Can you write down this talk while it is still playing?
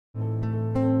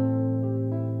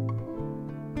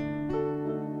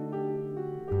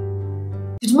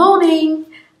morning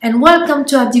and welcome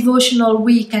to our devotional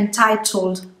week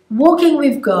entitled Walking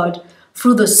with God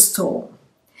Through the Storm.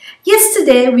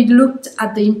 Yesterday we looked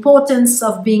at the importance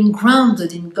of being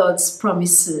grounded in God's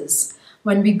promises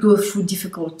when we go through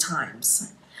difficult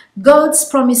times. God's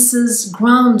promises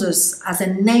ground us as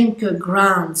an anchor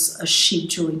grounds a ship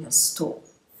during a storm.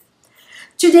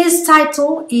 Today's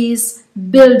title is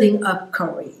Building Up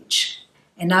Courage,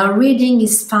 and our reading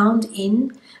is found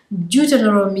in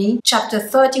Deuteronomy chapter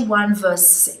 31 verse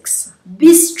 6.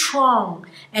 Be strong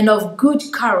and of good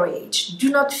courage. Do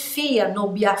not fear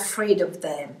nor be afraid of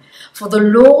them. For the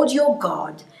Lord your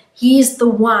God, He is the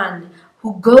one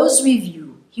who goes with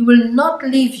you. He will not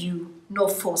leave you nor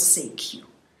forsake you.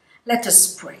 Let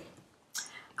us pray.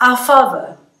 Our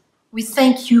Father, we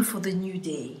thank you for the new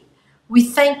day. We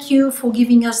thank you for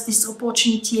giving us this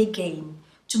opportunity again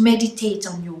to meditate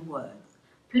on your word.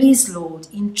 Please, Lord,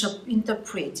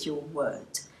 interpret your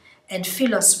word and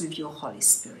fill us with your Holy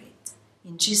Spirit.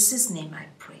 In Jesus' name I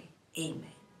pray.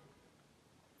 Amen.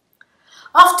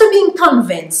 After being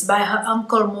convinced by her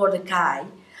uncle Mordecai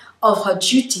of her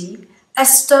duty,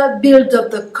 Esther built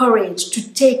up the courage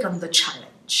to take on the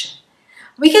challenge.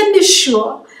 We can be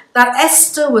sure that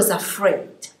Esther was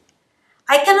afraid.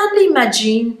 I can only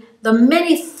imagine the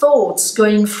many thoughts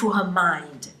going through her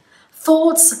mind.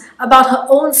 Thoughts about her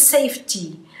own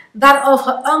safety, that of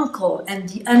her uncle and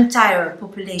the entire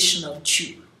population of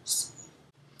Jews.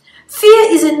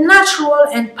 Fear is a natural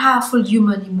and powerful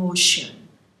human emotion.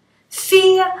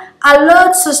 Fear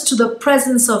alerts us to the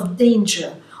presence of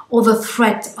danger or the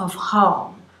threat of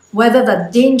harm, whether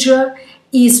that danger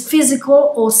is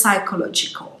physical or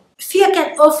psychological. Fear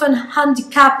can often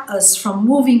handicap us from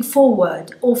moving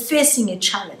forward or facing a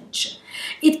challenge.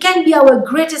 It can be our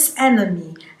greatest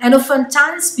enemy, and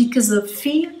oftentimes because of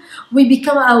fear, we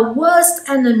become our worst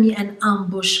enemy and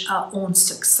ambush our own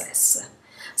success.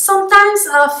 Sometimes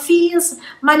our fears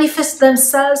manifest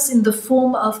themselves in the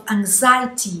form of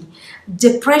anxiety,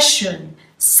 depression,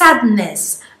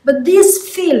 sadness, but these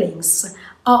feelings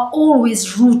are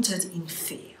always rooted in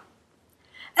fear.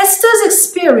 Esther's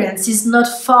experience is not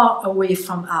far away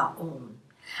from our own.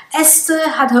 Esther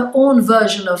had her own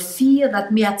version of fear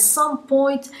that may at some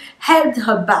point held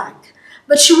her back,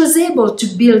 but she was able to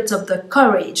build up the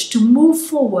courage to move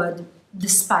forward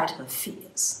despite her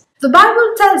fears. The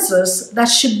Bible tells us that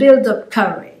she built up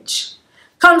courage,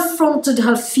 confronted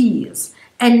her fears,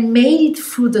 and made it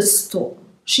through the storm.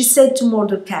 She said to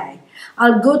Mordecai,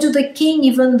 I'll go to the king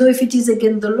even though if it is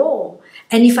against the law,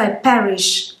 and if I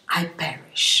perish, I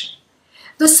perish.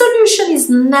 The solution is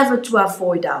never to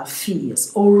avoid our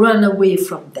fears or run away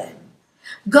from them.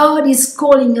 God is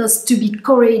calling us to be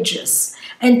courageous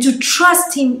and to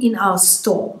trust Him in our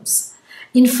storms.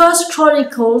 In 1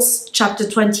 Chronicles chapter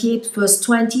 28 verse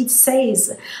 20 it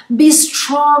says, Be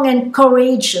strong and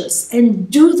courageous and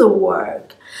do the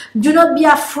work. Do not be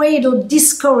afraid or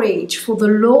discouraged, for the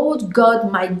Lord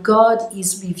God my God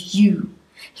is with you.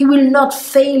 He will not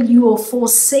fail you or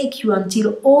forsake you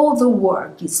until all the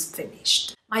work is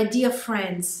finished. My dear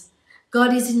friends,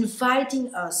 God is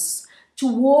inviting us to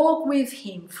walk with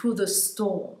Him through the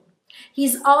storm.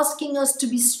 He's asking us to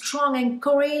be strong and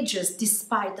courageous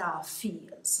despite our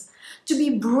fears, to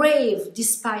be brave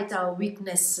despite our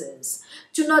weaknesses,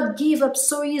 to not give up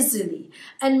so easily,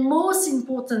 and most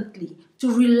importantly,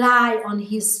 to rely on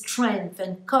His strength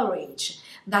and courage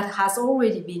that has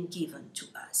already been given to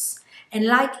us. And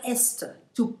like Esther,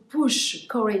 to push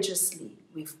courageously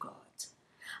with God.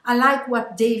 I like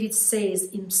what David says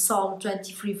in Psalm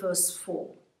 23 verse 4.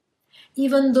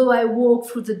 Even though I walk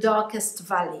through the darkest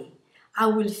valley, I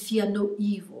will fear no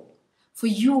evil, for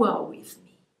you are with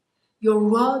me. Your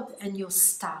rod and your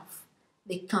staff,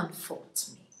 they comfort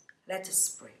me. Let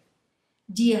us pray.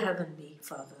 Dear Heavenly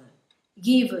Father,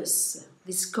 give us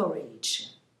this courage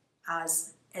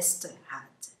as Esther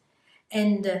had,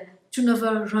 and to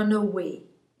never run away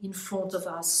in front of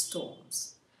our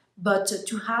storms, but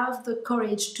to have the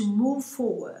courage to move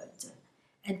forward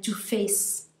and to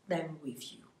face them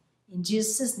with you. In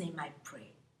Jesus' name I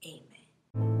pray.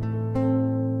 Amen.